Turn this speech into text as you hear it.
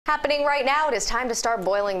Happening right now, it is time to start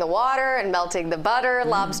boiling the water and melting the butter.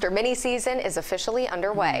 Lobster mini season is officially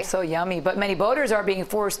underway. So yummy, but many boaters are being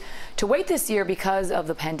forced to wait this year because of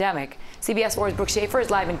the pandemic. CBS 4's Brooke Shafer is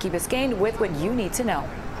live in Key Biscayne with what you need to know.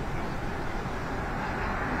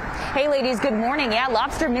 Hey ladies, good morning. Yeah,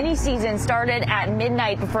 lobster mini season started at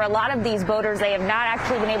midnight, but for a lot of these boaters, they have not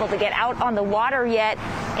actually been able to get out on the water yet.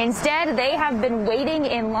 Instead, they have been waiting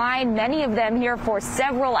in line, many of them here for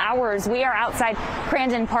several hours. We are outside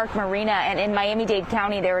Crandon Park Marina, and in Miami-Dade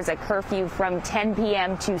County, there is a curfew from 10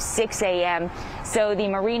 p.m. to 6 a.m. So the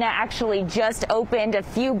marina actually just opened. A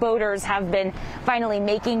few boaters have been finally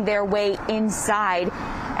making their way inside.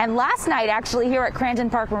 And last night, actually, here at Crandon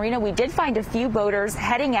Park Marina, we did find a few boaters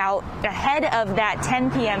heading out ahead of that 10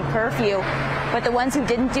 p.m. curfew. But the ones who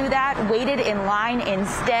didn't do that waited in line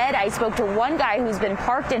instead. I spoke to one guy who's been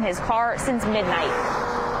parked in his car since midnight.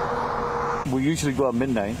 We usually go at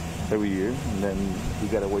midnight every year, and then we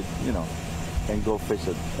got to wait, and go fish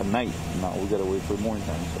at night. Now we got to wait for morning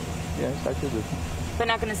time. So, yeah, it's actually good. But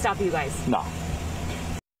not going to stop you guys? No.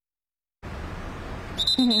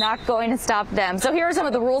 Not going to stop them. So here are some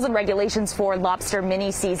of the rules and regulations for lobster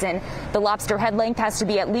mini season. The lobster head length has to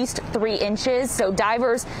be at least 3 inches. So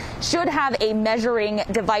divers should have a measuring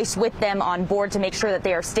device with them on board to make sure that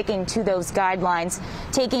they are sticking to those guidelines.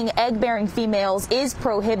 Taking egg-bearing females is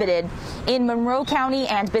prohibited. In Monroe County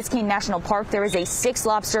and Biscayne National Park, there is a 6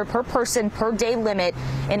 lobster per person per day limit.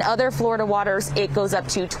 In other Florida waters, it goes up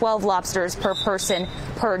to 12 lobsters per person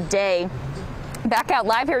per day. Back out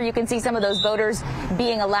live here, you can see some of those boaters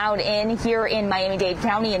being allowed in here in Miami-Dade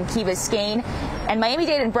County and Key Biscayne. And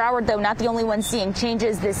Miami-Dade and Broward, though, not the only ones seeing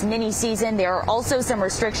changes this mini season. There are also some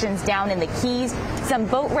restrictions down in the Keys. Some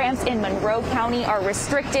boat ramps in Monroe County are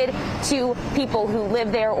restricted to people who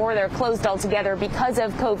live there, or they're closed altogether because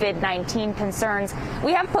of COVID-19 concerns.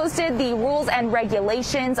 We have posted the rules and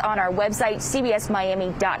regulations on our website,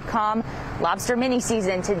 cbsmiami.com. Lobster mini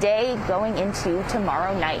season today going into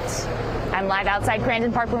tomorrow night. I'm live outside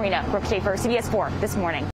Crandon Park Marina. Brooke Shafer, CBS 4 This Morning.